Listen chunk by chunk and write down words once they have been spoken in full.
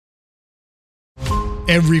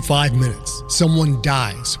Every 5 minutes, someone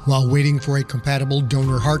dies while waiting for a compatible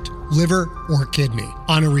donor heart, liver, or kidney.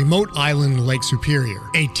 On a remote island in Lake Superior,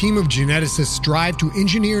 a team of geneticists strive to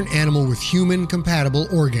engineer an animal with human-compatible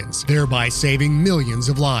organs, thereby saving millions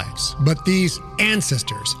of lives. But these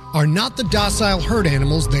ancestors are not the docile herd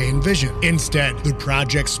animals they envision. Instead, the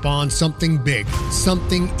project spawns something big,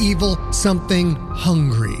 something evil, something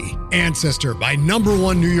hungry. Ancestor by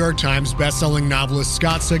 #1 New York Times bestselling novelist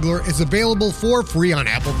Scott Sigler is available for free on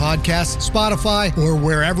Apple Podcasts, Spotify, or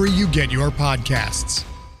wherever you get your podcasts.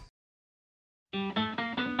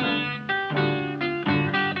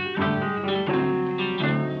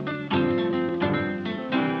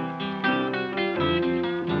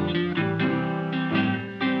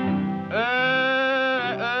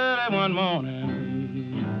 Early one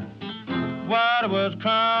morning, water was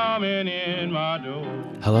coming in my door.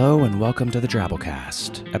 Hello and welcome to the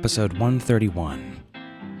Drabblecast, episode 131.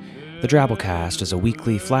 The Drabblecast is a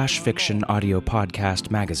weekly flash fiction audio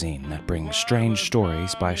podcast magazine that brings strange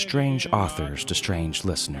stories by strange authors to strange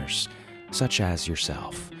listeners, such as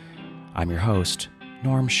yourself. I'm your host,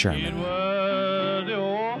 Norm Sherman.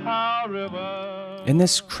 In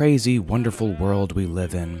this crazy, wonderful world we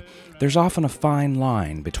live in, there's often a fine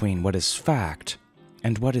line between what is fact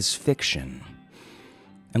and what is fiction.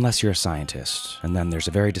 Unless you're a scientist, and then there's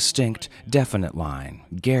a very distinct, definite line,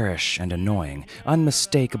 garish and annoying,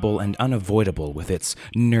 unmistakable and unavoidable with its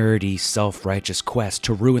nerdy, self-righteous quest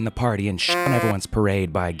to ruin the party and shit on everyone's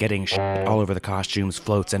parade by getting shit all over the costumes,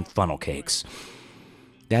 floats, and funnel cakes.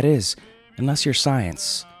 That is, unless your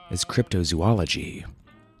science is cryptozoology.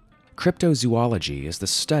 Cryptozoology is the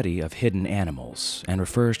study of hidden animals, and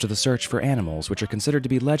refers to the search for animals which are considered to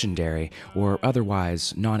be legendary or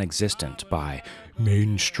otherwise non-existent by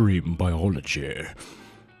mainstream biology.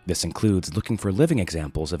 This includes looking for living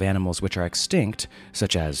examples of animals which are extinct,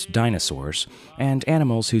 such as dinosaurs, and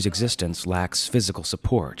animals whose existence lacks physical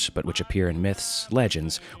support, but which appear in myths,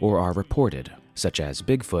 legends, or are reported, such as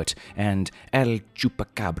Bigfoot and El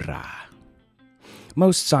Chupacabra.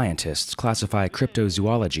 Most scientists classify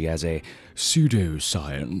cryptozoology as a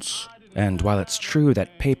pseudoscience, and while it's true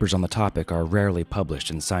that papers on the topic are rarely published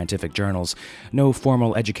in scientific journals, no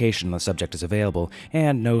formal education on the subject is available,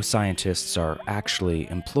 and no scientists are actually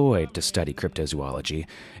employed to study cryptozoology,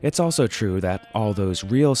 it's also true that all those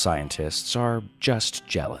real scientists are just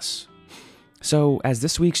jealous. So, as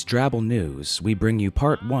this week's Drabble News, we bring you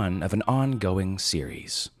part 1 of an ongoing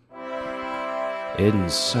series. In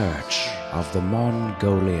Search of the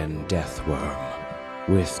Mongolian Death Worm,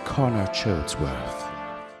 with Connor Choadsworth.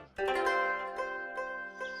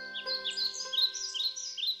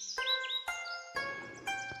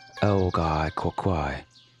 Olgai Kokwai.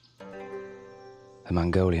 The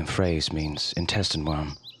Mongolian phrase means intestine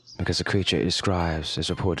worm, because the creature it describes is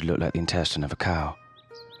reported to look like the intestine of a cow.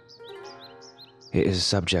 It is the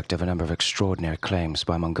subject of a number of extraordinary claims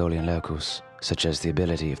by Mongolian locals, such as the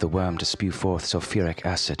ability of the worm to spew forth sulfuric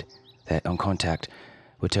acid that, on contact,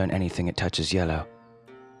 would turn anything it touches yellow.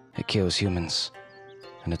 It kills humans,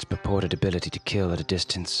 and its purported ability to kill at a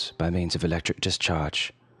distance by means of electric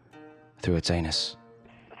discharge through its anus.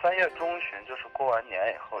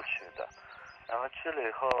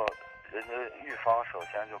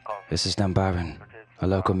 This is Nambaran, a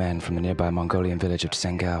local man from the nearby Mongolian village of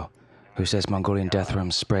Tsengao, who says Mongolian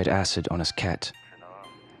deathworms sprayed acid on his cat.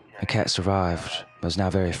 The cat survived, but is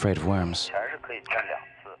now very afraid of worms.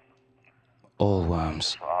 All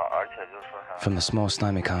worms. From the small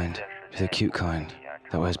slimy kind to the cute kind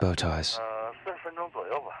that wears bow ties.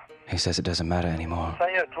 He says it doesn't matter anymore.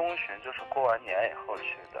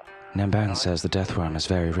 Namban says the deathworm is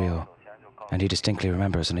very real, and he distinctly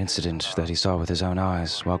remembers an incident that he saw with his own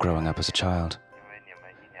eyes while growing up as a child.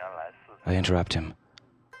 I interrupt him.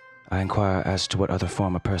 I inquire as to what other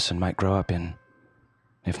form a person might grow up in,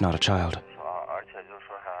 if not a child.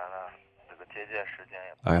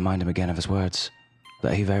 I remind him again of his words,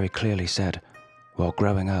 that he very clearly said, while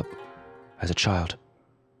growing up as a child.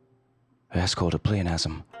 That's called a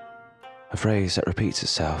pleonasm, a phrase that repeats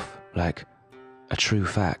itself, like a true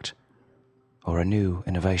fact, or a new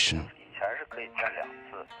innovation.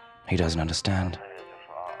 He doesn't understand.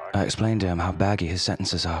 I explained to him how baggy his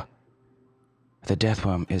sentences are. The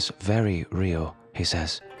deathworm is very real, he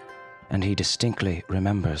says, and he distinctly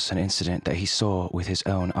remembers an incident that he saw with his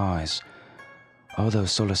own eyes. All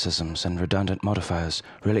those solecisms and redundant modifiers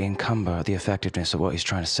really encumber the effectiveness of what he's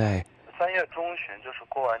trying to say.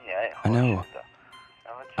 I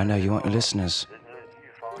know you want your listeners.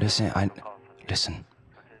 Listen.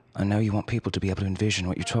 I know you want people to be able to envision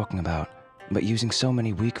what you're talking about, but using so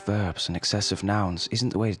many weak verbs and excessive nouns isn't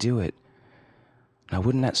the way to do it. Now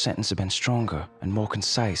wouldn't that sentence have been stronger and more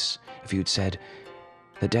concise if you'd said,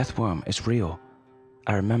 "The death worm is real.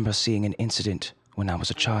 I remember seeing an incident when I was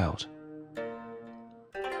a child."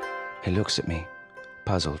 He looks at me,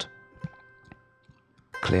 puzzled.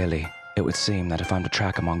 Clearly, it would seem that if I'm to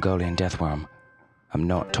track a Mongolian deathworm, I'm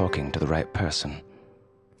not talking to the right person.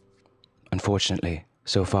 Unfortunately,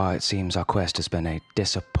 so far it seems our quest has been a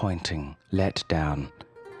disappointing letdown.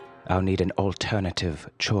 I'll need an alternative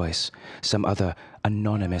choice, some other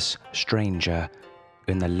anonymous stranger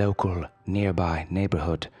in the local nearby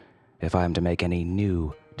neighborhood, if I am to make any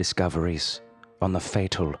new discoveries on the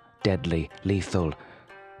fatal, deadly, lethal,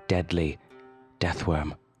 deadly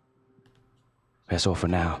deathworm. That's all for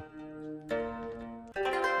now.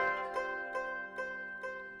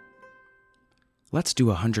 Let's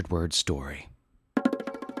do a 100-word story.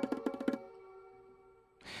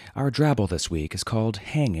 Our drabble this week is called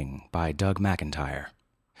Hanging by Doug McIntyre.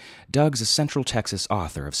 Doug's a Central Texas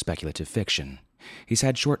author of speculative fiction. He's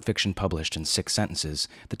had short fiction published in 6 sentences,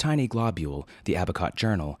 The Tiny Globule, The Abbocott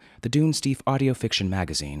Journal, The Dune Steef Audio Fiction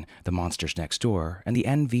Magazine, The Monsters Next Door, and the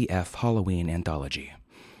NVF Halloween Anthology.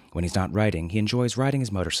 When he's not writing, he enjoys riding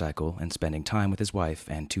his motorcycle and spending time with his wife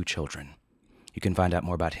and 2 children. You can find out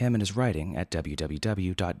more about him and his writing at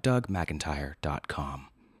www.dougmcintyre.com.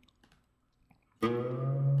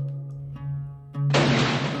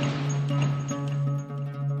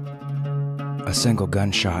 A single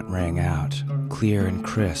gunshot rang out, clear and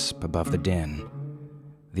crisp above the din,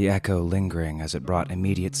 the echo lingering as it brought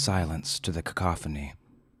immediate silence to the cacophony.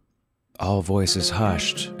 All voices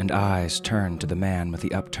hushed and eyes turned to the man with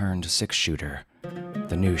the upturned 6-shooter,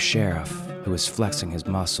 the new sheriff who was flexing his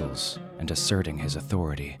muscles and asserting his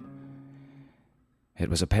authority. It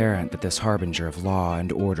was apparent that this harbinger of law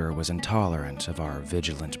and order was intolerant of our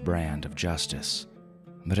vigilant brand of justice.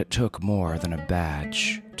 But it took more than a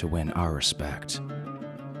badge to win our respect,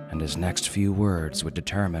 and his next few words would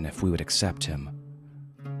determine if we would accept him,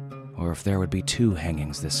 or if there would be 2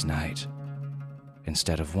 hangings this night,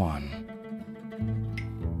 instead of 1.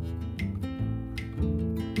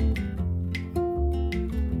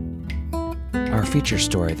 Our feature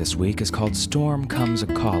story this week is called Storm Comes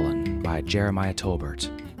A-Callin' by Jeremiah Tolbert.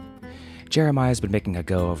 Jeremiah's been making a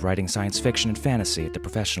go of writing science fiction and fantasy at the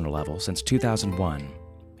professional level since 2001.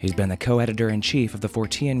 He's been the co-editor-in-chief of the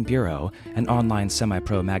Fortean Bureau, an online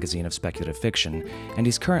semi-pro magazine of speculative fiction, and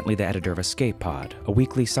he's currently the editor of Escape Pod, a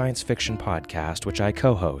weekly science fiction podcast which I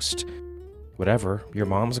co-host. Whatever, your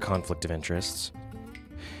mom's a conflict of interests.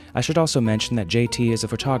 I should also mention that JT is a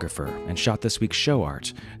photographer and shot this week's show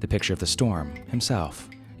art, the picture of the storm, himself.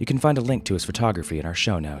 You can find a link to his photography in our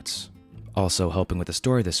show notes. Also helping with the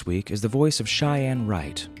story this week is the voice of Cheyenne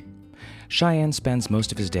Wright. Cheyenne spends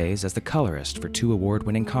most of his days as the colorist for 2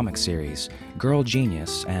 award-winning comic series, Girl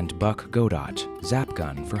Genius and Buck Godot, Zap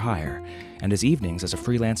Gun for Hire, and his evenings as a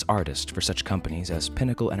freelance artist for such companies as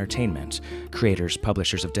Pinnacle Entertainment, creators,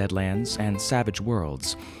 publishers of Deadlands and Savage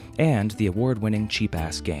Worlds, and the award-winning Cheap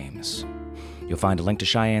Ass Games. You'll find a link to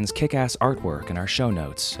Cheyenne's kick-ass artwork in our show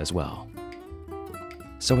notes as well.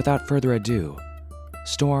 So without further ado,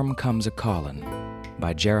 Storm Comes A-Callin'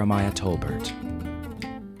 by Jeremiah Tolbert.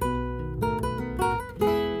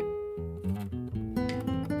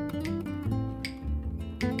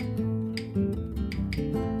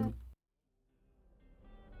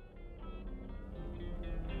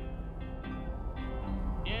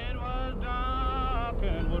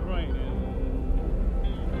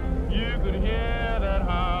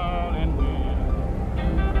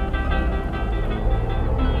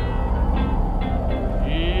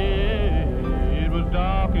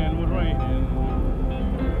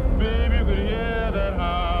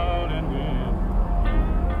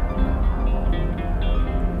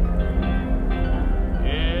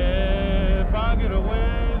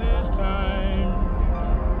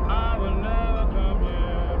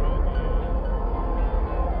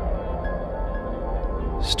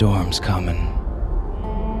 Storm's coming.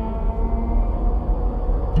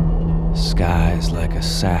 Sky's like a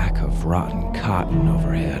sack of rotten cotton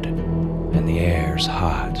overhead, and the air's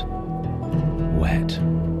hot, wet.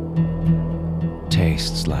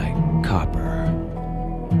 Tastes like copper.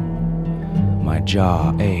 My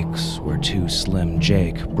jaw aches where 2 Slim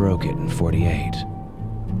Jake broke it in 48.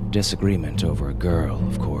 Disagreement over a girl,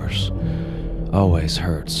 of course. Always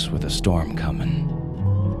hurts with a storm coming.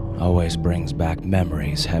 Always brings back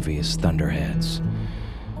memories heavy as thunderheads.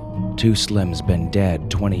 2 Slim's been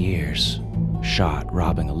dead 20 years, shot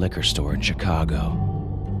robbing a liquor store in Chicago.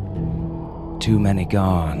 Too many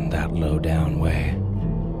gone that low-down way.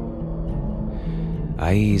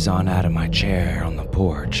 I ease on out of my chair on the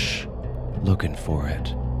porch, looking for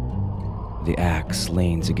it. The axe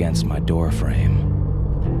leans against my doorframe.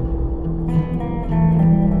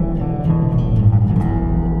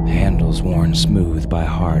 The handle's worn smooth by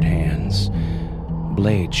hard hands.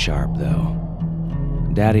 Blade sharp, though.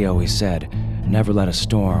 Daddy always said, never let a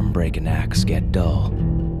storm break an axe get dull.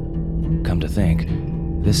 Come to think,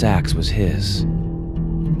 this axe was his.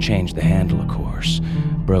 Changed the handle, of course.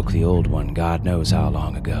 Broke the old one God knows how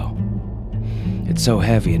long ago. It's so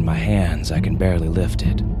heavy in my hands I can barely lift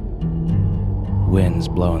it. Wind's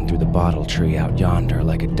blowing through the bottle tree out yonder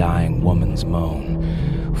like a dying woman's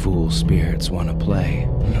moan. Fool spirits want to play,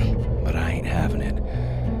 but I ain't having it.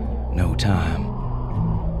 No time.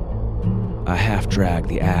 I half-drag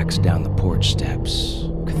the axe down the porch steps.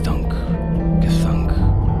 Ka-thunk, ka-thunk,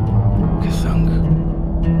 ka-thunk.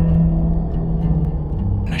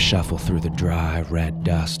 And I shuffle through the dry, red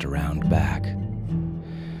dust around back.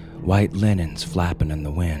 White linens flapping in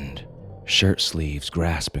the wind, shirt sleeves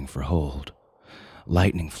grasping for hold.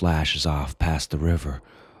 Lightning flashes off past the river.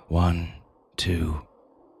 1, 2,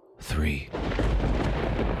 3.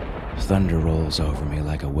 Thunder rolls over me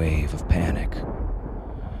like a wave of panic.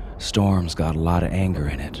 Storm's got a lot of anger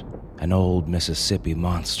in it, an old Mississippi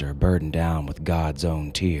monster burdened down with God's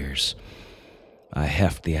own tears. I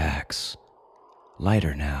heft the axe,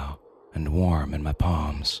 lighter now and warm in my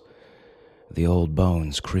palms. The old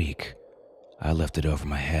bones creak. I lift it over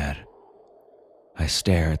my head. I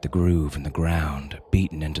stare at the groove in the ground,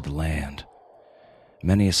 beaten into the land.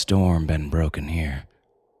 Many a storm been broken here.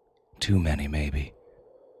 Too many, maybe.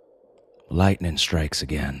 Lightning strikes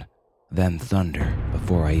again, then thunder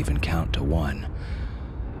before I even count to 1.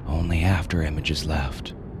 Only after images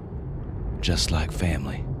left. Just like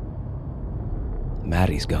family.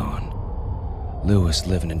 Maddie's gone. Lewis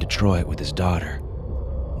living in Detroit with his daughter.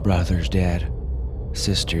 Brother's dead.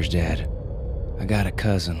 Sister's dead. I got a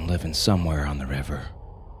cousin living somewhere on the river.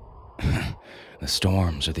 The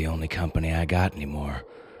storms are the only company I got anymore.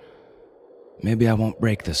 Maybe I won't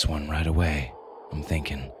break this one right away, I'm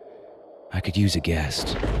thinking. I could use a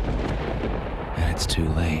guest. And it's too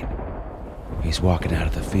late. He's walking out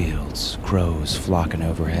of the fields, crows flocking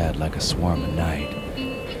overhead like a swarm of night.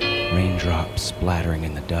 Raindrops splattering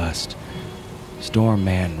in the dust. Storm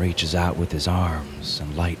Man reaches out with his arms,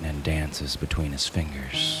 and lightning dances between his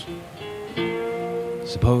fingers.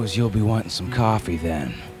 Suppose you'll be wanting some coffee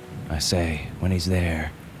then, I say, when he's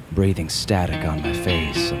there, breathing static on my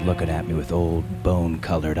face and looking at me with old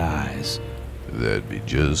bone-colored eyes. That'd be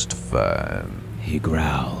just fine, he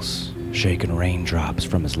growls, shaking raindrops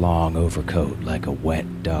from his long overcoat like a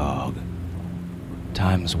wet dog.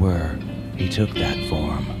 Times were, he took that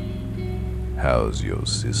form. How's your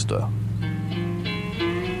sister?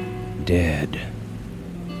 Dead.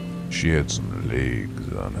 She had some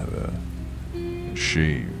legs on her.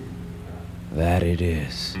 Shame. That it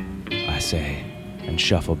is, I say, and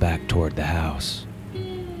shuffle back toward the house.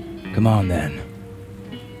 Come on then.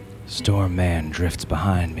 Storm Man drifts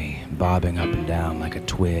behind me, bobbing up and down like a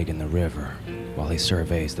twig in the river while he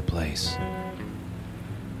surveys the place.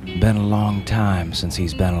 Been a long time since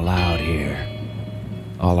he's been allowed here.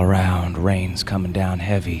 All around, rain's coming down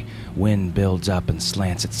heavy, wind builds up and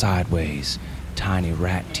slants it sideways, tiny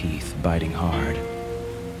rat teeth biting hard.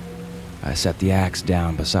 I set the axe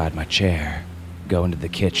down beside my chair, go into the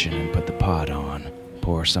kitchen and put the pot on,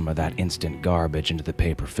 pour some of that instant garbage into the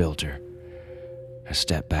paper filter. I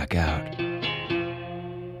step back out.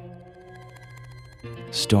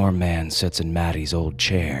 Storm Man sits in Maddie's old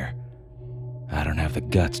chair. I don't have the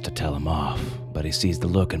guts to tell him off, but he sees the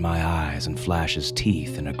look in my eyes and flashes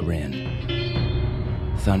teeth in a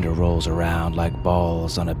grin. Thunder rolls around like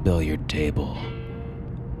balls on a billiard table.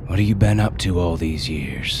 What have you been up to all these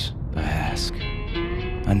years? I ask.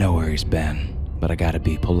 I know where he's been, but I gotta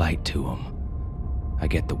be polite to him. I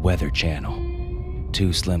get the Weather Channel.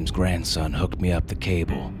 Too Slim's grandson hooked me up the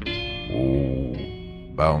cable. Oh,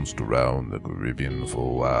 bounced around the Caribbean for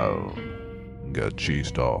a while. Got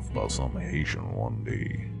chased off by some Haitian one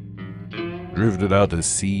day. Drifted out to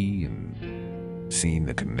sea and seen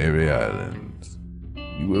the Canary Islands.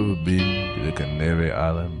 You ever been to the Canary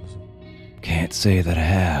Islands? Can't say that I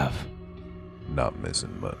have. Not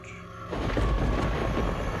missing much.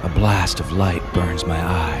 A blast of light burns my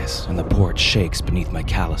eyes, and the porch shakes beneath my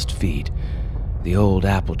calloused feet. The old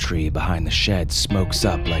apple tree behind the shed smokes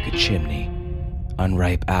up like a chimney.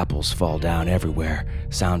 Unripe apples fall down everywhere,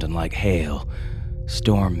 sounding like hail.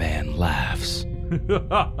 Storm Man laughs.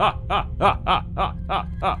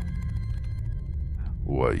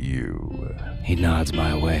 What you? He nods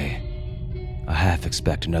my way. I half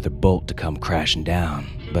expect another bolt to come crashing down,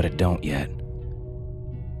 but it don't yet.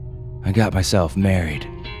 I got myself married.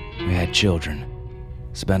 We had children.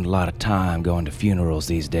 Spend a lot of time going to funerals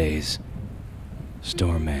these days.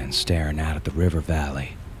 Storm man staring out at the river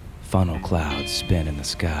valley. Funnel clouds spin in the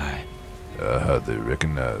sky. I hardly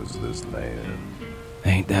recognize this land.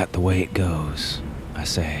 Ain't that the way it goes, I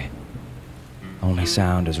say. Only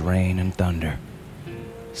sound is rain and thunder.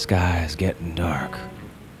 Sky is getting dark.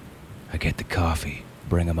 I get the coffee,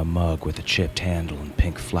 bring him a mug with a chipped handle and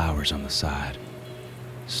pink flowers on the side.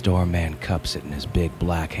 Storm man cups it in his big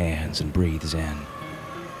black hands and breathes in.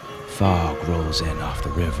 Fog rolls in off the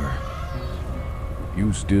river.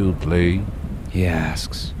 You still play? He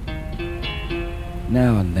asks.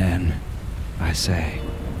 Now and then, I say.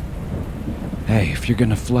 Hey, if you're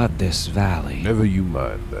gonna flood this valley... Never you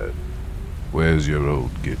mind that. Where's your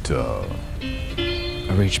old guitar?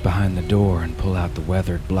 I reach behind the door and pull out the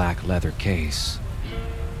weathered black leather case.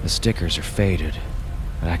 The stickers are faded,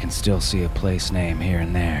 but I can still see a place name here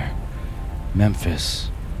and there. Memphis,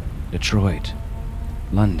 Detroit,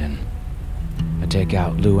 London. I take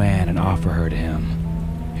out Luann and offer her to him.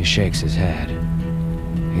 He shakes his head.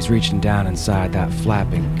 He's reaching down inside that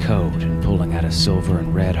flapping coat and pulling out a silver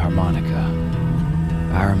and red harmonica.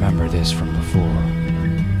 I remember this from before.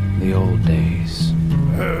 The old days.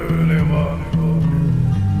 Early morning,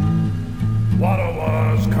 water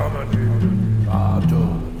was coming in my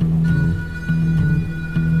door.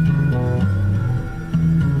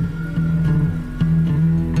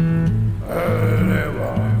 Early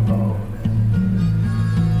morning,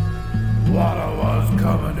 water was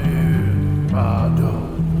coming in my door.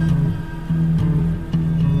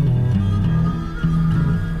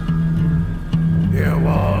 It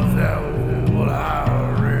was that old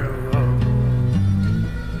Iowa River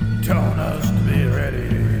telling us to be ready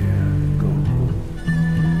to go.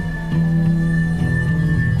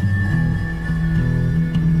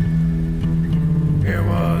 It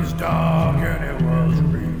was dark and it was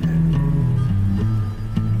raining.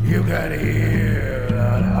 You could hear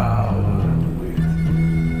that howling wind.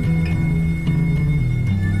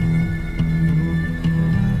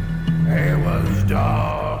 It was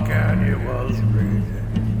dark and it was raining.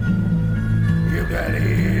 You could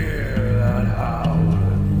hear that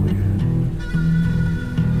howling wind.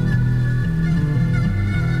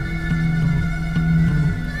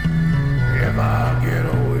 If I get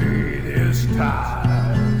away this time,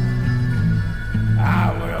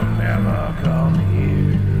 I will never come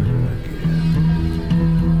here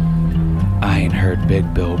again. I ain't heard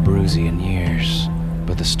Big Bill Brucey in years,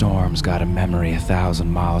 but the storm's got a memory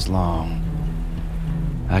 1,000 miles long.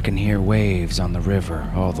 I can hear waves on the river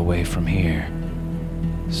all the way from here.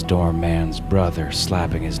 Storm man's brother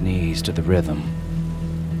slapping his knees to the rhythm.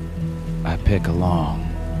 I pick along,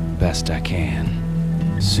 best I can.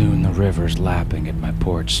 Soon the river's lapping at my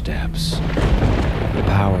porch steps. The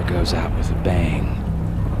power goes out with a bang.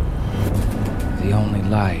 The only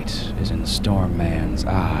light is in Storm man's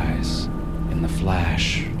eyes, in the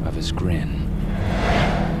flash of his grin.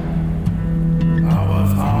 I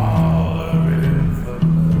was hollering for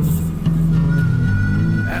mercy,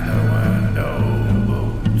 and there were no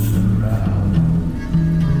boats around.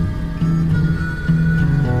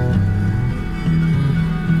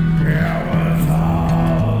 I was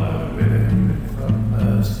hollering for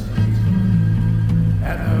mercy,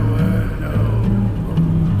 and there were no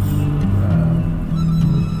boats around.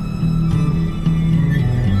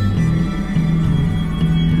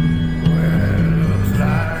 When it looks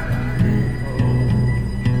like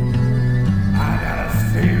I gotta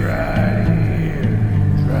stay right here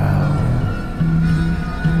and drown.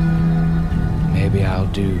 Maybe I'll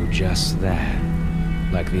do just that,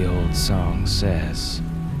 like the old song says.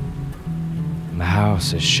 My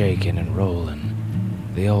house is shaking and rolling.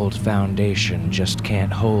 The old foundation just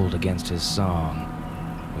can't hold against his song.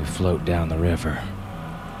 We float down the river.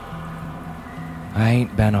 I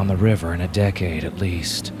ain't been on the river in a decade at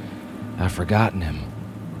least. I've forgotten him,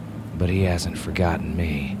 but he hasn't forgotten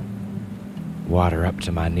me. Water up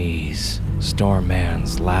to my knees. Storm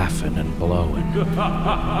man's laughing and blowing.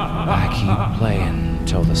 I keep playing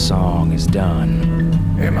till the song is done.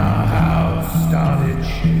 And my house started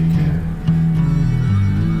shaking,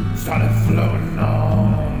 started floating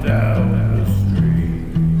on down the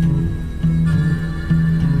street.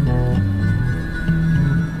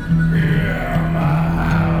 Yeah, my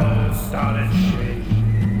house started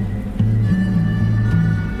shaking,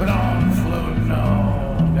 but I'm floating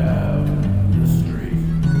on down the street.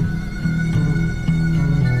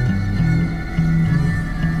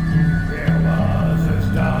 It was as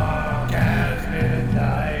dark as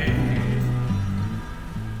midnight.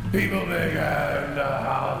 People began to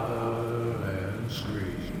holler and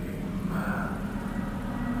scream.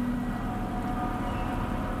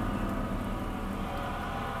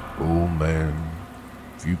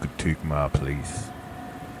 could take my place,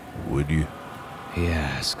 would you? He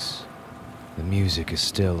asks. The music is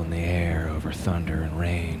still in the air over thunder and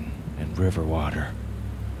rain and river water.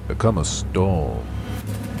 Become a storm.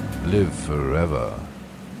 Live forever,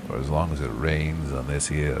 or as long as it rains on this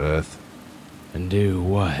here earth. And do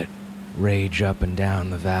what? Rage up and down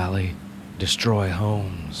the valley, destroy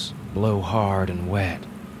homes, blow hard and wet.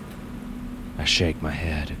 I shake my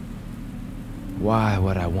head. Why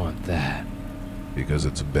would I want that? Because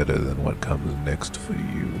it's better than what comes next for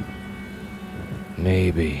you.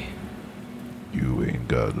 Maybe. You ain't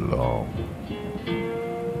got long.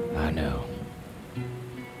 I know.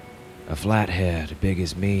 A flathead big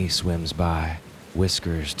as me swims by,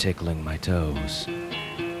 whiskers tickling my toes.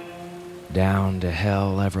 Down to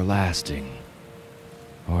hell everlasting,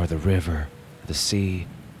 or the river, the sea,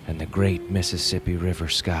 and the great Mississippi River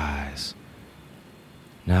skies.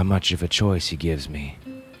 Not much of a choice he gives me,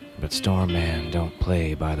 but Storm Man don't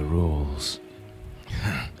play by the rules.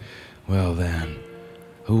 Well then,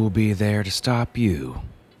 who'll be there to stop you?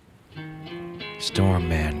 Storm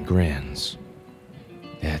Man grins.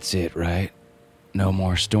 That's it, right? No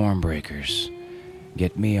more storm breakers.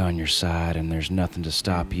 Get me on your side and there's nothing to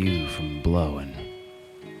stop you from blowing.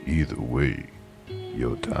 Either way,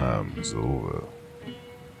 your time is over.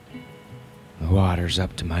 The water's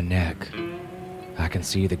up to my neck. I can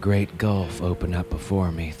see the great gulf open up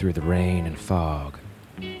before me through the rain and fog.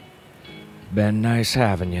 Been nice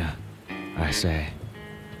having you, I say.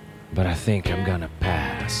 But I think I'm gonna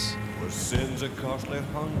pass. Sin's a costly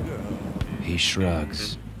hunger. He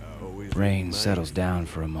shrugs. Rain settles down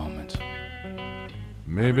for a moment.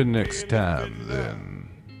 Maybe next time, then.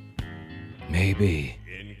 Maybe.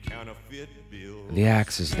 The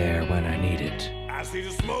axe is there when I need it. I see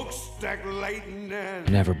the smokestack lighting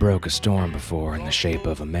and Never broke a storm before in the shape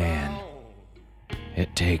of a man.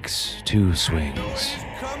 It takes 2 swings.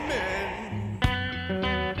 coming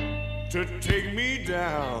to take me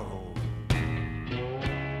down.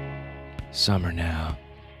 Summer now.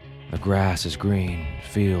 The grass is green,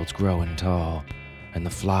 fields growing tall, and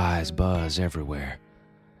the flies buzz everywhere.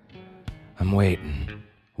 I'm waiting,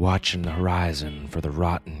 watching the horizon for the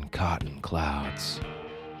rotten cotton clouds.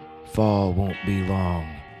 Fall won't be long.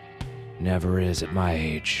 Never is at my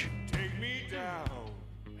age. Take me down.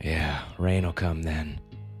 Yeah, rain'll come then.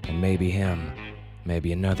 And maybe him.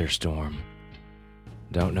 Maybe another storm.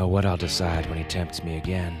 Don't know what I'll decide when he tempts me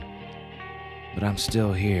again. But I'm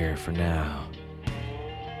still here for now.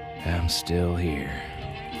 I'm still here.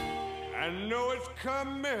 I know it's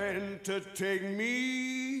coming to take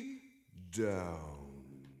me down.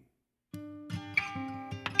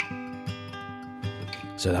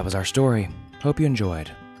 So that was our story. Hope you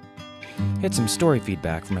enjoyed. Hit some story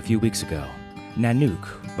feedback from a few weeks ago.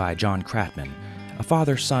 Nanook by John Kratman, a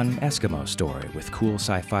father-son Eskimo story with cool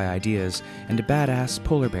sci-fi ideas and a badass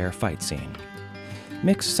polar bear fight scene.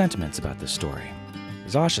 Mixed sentiments about this story.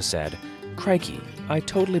 Zasha said, "Crikey, I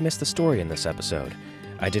totally missed the story in this episode.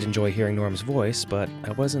 I did enjoy hearing Norm's voice, but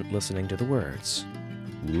I wasn't listening to the words.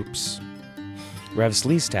 Whoops." Rev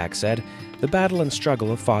Sleestak said, "The battle and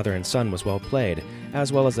struggle of father and son was well played,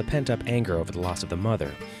 as well as the pent-up anger over the loss of the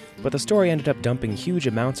mother. But the story ended up dumping huge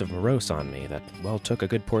amounts of morose on me that, well, took a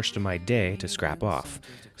good portion of my day to scrap off.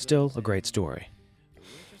 Still a great story."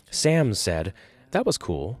 Sam said, "That was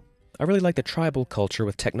cool. I really like the tribal culture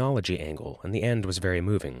with technology angle, and the end was very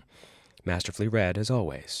moving. Masterfully read, as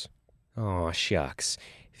always." Aw, shucks.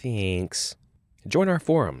 Thanks. Join our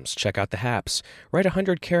forums, check out the Haps, write a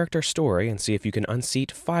 100-character story, and see if you can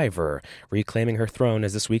unseat Fiverr, reclaiming her throne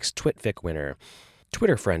as this week's Twitfic winner.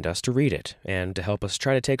 Twitter friend us to read it, and to help us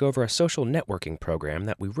try to take over a social networking program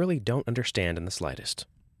that we really don't understand in the slightest.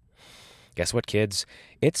 Guess what, kids?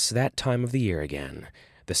 It's that time of the year again.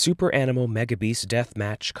 The Super Animal Mega Beast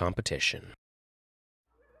Deathmatch Competition.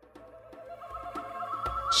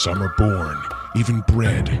 Some are born, even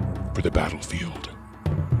bred, for the battlefield.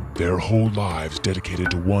 Their whole lives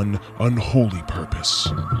dedicated to one unholy purpose: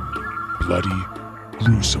 bloody,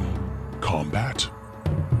 gruesome combat.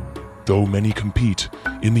 Though many compete,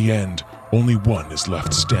 in the end, only one is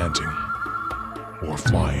left standing, or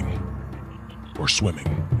flying, or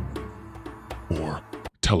swimming, or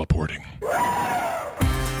teleporting.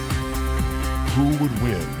 Who would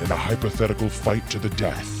win in a hypothetical fight to the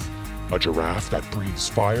death? A giraffe that breathes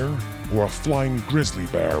fire, or a flying grizzly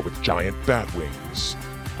bear with giant bat wings?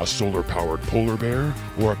 A solar-powered polar bear,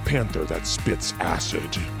 or a panther that spits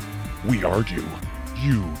acid? We argue,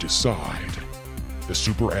 you decide. The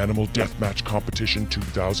Super Animal Deathmatch Competition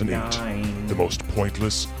 2008. The most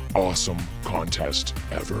pointless, awesome contest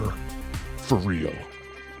ever. For real.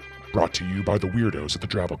 Brought to you by the weirdos at the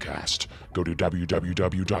Drabblecast. Go to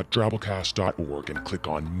www.drabblecast.org and click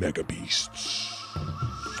on Mega Beasts.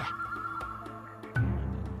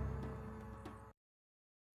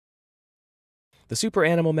 The Super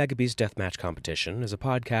Animal Mega Beast Deathmatch Competition is a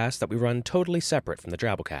podcast that we run totally separate from the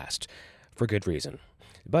Drabblecast, for good reason,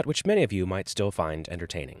 but which many of you might still find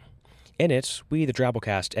entertaining. In it, we, the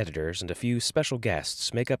Drabblecast editors, and a few special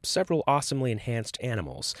guests make up several awesomely enhanced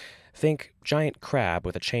animals. Think giant crab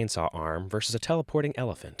with a chainsaw arm versus a teleporting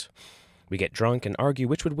elephant. We get drunk and argue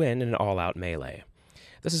which would win in an all-out melee.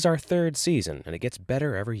 This is our third season, and it gets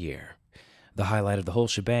better every year. The highlight of the whole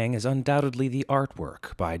shebang is undoubtedly the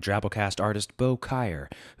artwork by Drabblecast artist Bo Kyer,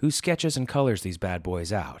 who sketches and colors these bad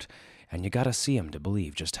boys out, and you gotta see 'em to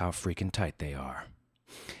believe just how freaking tight they are.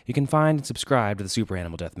 You can find and subscribe to the Super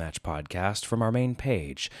Animal Deathmatch podcast from our main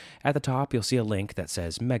page. At the top, you'll see a link that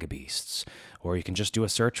says Mega Beasts, or you can just do a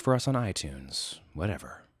search for us on iTunes.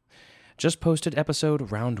 Whatever. Just posted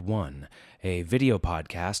episode Round 1, a video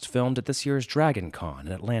podcast filmed at this year's Dragon Con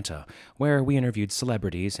in Atlanta, where we interviewed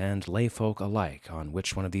celebrities and layfolk alike on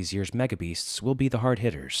which one of these year's Mega Beasts will be the hard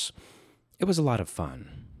hitters. It was a lot of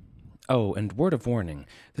fun. Oh, and word of warning,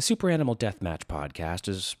 the Super Animal Deathmatch podcast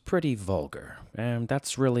is pretty vulgar, and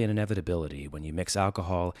that's really an inevitability when you mix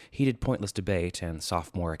alcohol, heated pointless debate, and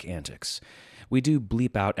sophomoric antics. We do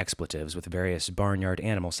bleep out expletives with various barnyard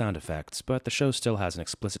animal sound effects, but the show still has an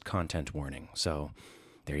explicit content warning, so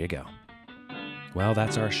there you go. Well,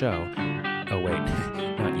 that's our show. Oh wait,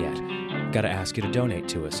 not yet. Gotta ask you to donate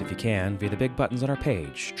to us if you can via the big buttons on our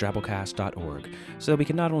page, drabblecast.org, so that we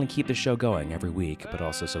can not only keep the show going every week, but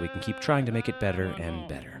also so we can keep trying to make it better and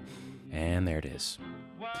better. And there it is.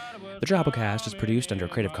 The Drabblecast is produced under a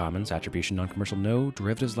Creative Commons Attribution Non-Commercial No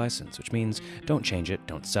Derivatives License, which means don't change it,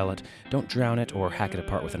 don't sell it, don't drown it, or hack it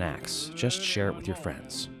apart with an axe. Just share it with your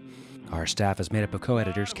friends. Our staff is made up of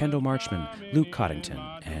co-editors Kendall Marchman, Luke Coddington,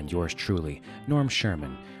 and yours truly, Norm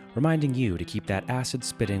Sherman, reminding you to keep that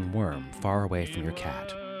acid-spitting worm far away from your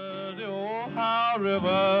cat. The Ohio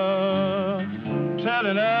River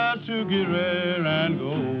telling us to get ready and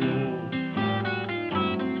go.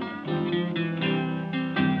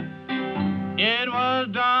 It was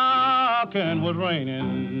dark and was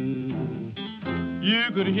raining.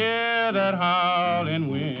 You could hear that howling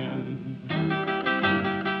wind.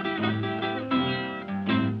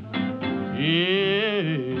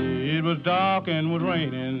 It was dark and was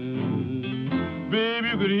raining. Baby,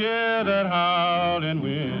 you could hear that howling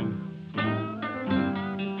wind.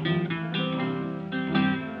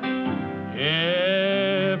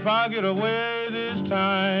 If I get away this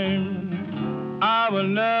time, I will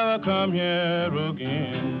never come here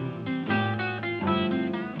again.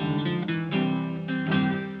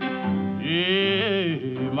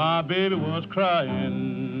 Yeah, my baby was crying.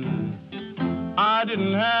 I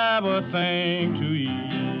didn't have a thing to eat.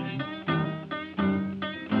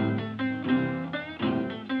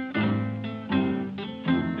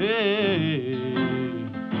 Yeah,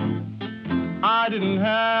 I didn't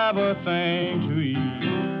have a thing to eat.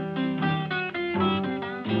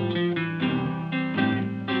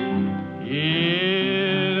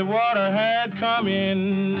 Yeah, the water had come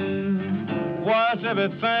in, washed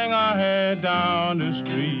everything I had down the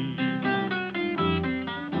street.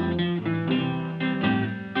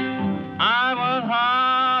 I was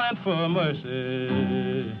hollering for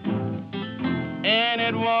mercy, and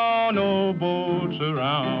it wasn't no boats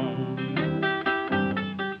around.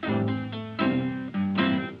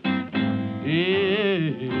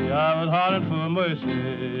 Yeah, I was hollering for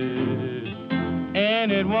mercy,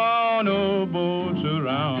 and it wasn't no boats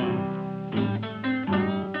around.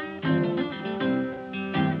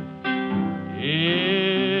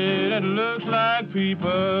 It looks like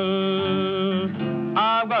people,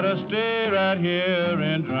 I've got to stay right here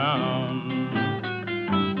and drown.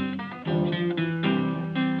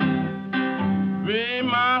 Baby,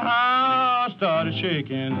 my house started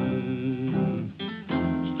shaking,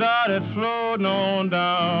 started floating on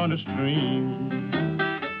down the stream.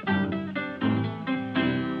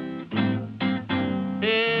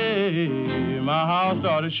 Hey, my house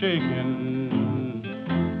started shaking,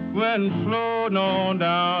 went floating on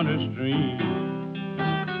down the stream.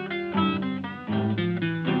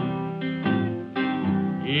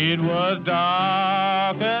 It was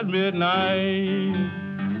dark at midnight,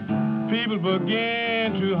 people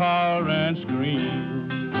began to holler and scream.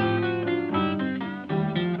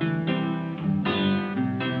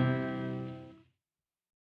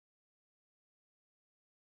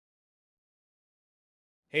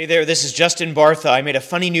 Hey there, this is Justin Bartha. I made a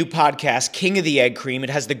funny new podcast, King of the Egg Cream. It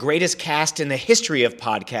has the greatest cast in the history of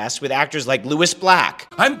podcasts with actors like Louis Black.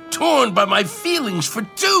 I'm torn by my feelings for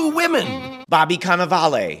two women. Bobby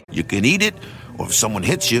Cannavale. You can eat it, or if someone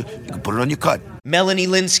hits you, you can put it on your cut. Melanie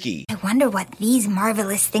Linsky. I wonder what these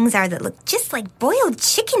marvelous things are that look just like boiled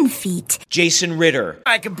chicken feet. Jason Ritter.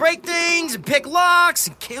 I can break things and pick locks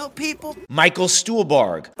and kill people. Michael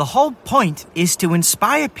Stuhlbarg. The whole point is to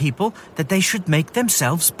inspire people that they should make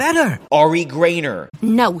themselves better. Ari Grainer.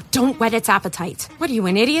 No, don't whet its appetite. What are you,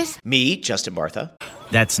 an idiot? Me, Justin Bartha.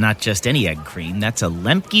 That's not just any egg cream, that's a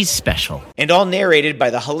Lemke's special. And all narrated by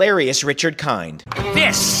the hilarious Richard Kind.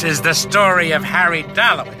 This is the story of Harry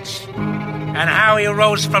Dalowitz and how he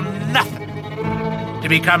rose from nothing to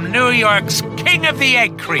become New York's King of the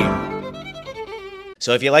Egg Cream.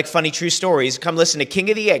 So if you like funny true stories, come listen to King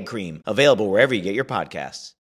of the Egg Cream, available wherever you get your podcasts.